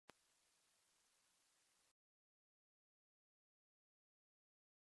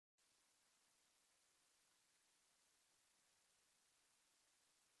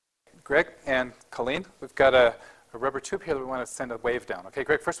Greg and Colleen, we've got a rubber tube here that we want to send a wave down. Okay,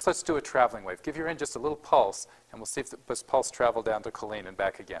 Greg, first let's do a traveling wave. Give your end just a little pulse, and we'll see if this pulse travel down to Colleen and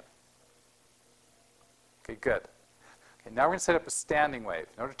back again. Okay, good. Okay, now we're going to set up a standing wave.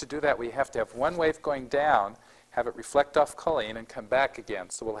 In order to do that, we have to have one wave going down, have it reflect off Colleen, and come back again.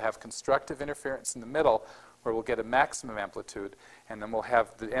 So we'll have constructive interference in the middle, where we'll get a maximum amplitude, and then we'll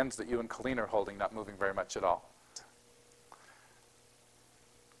have the ends that you and Colleen are holding not moving very much at all.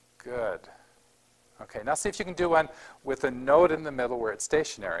 Good. Okay, now see if you can do one with a node in the middle where it's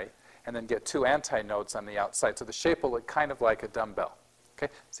stationary, and then get two antinodes on the outside. So the shape will look kind of like a dumbbell.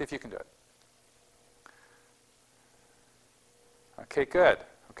 Okay, see if you can do it. Okay, good.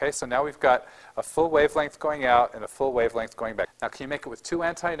 Okay, so now we've got a full wavelength going out and a full wavelength going back. Now can you make it with two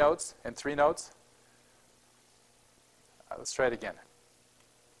antinodes and three nodes? Let's try it again.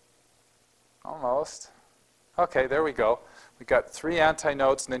 Almost. Okay, there we go. We've got three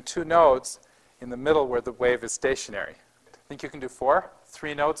antinodes and then two nodes in the middle where the wave is stationary. Think you can do four?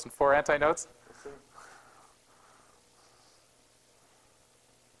 Three nodes and four antinodes? Let's see. Is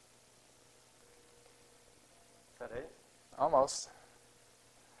that eight? Almost.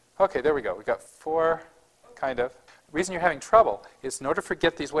 Okay, there we go. We've got four, kind of. The reason you're having trouble is in order for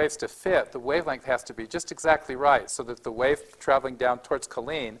get these waves to fit, the wavelength has to be just exactly right so that the wave traveling down towards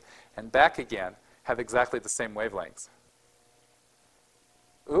Colleen and back again have exactly the same wavelengths.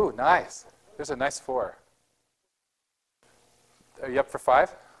 Ooh, nice. There's a nice four. Are you up for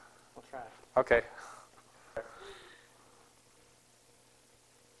five? We'll try. Okay.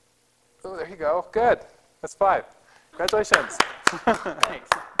 Oh, there you go. Good. That's five. Congratulations. Thanks.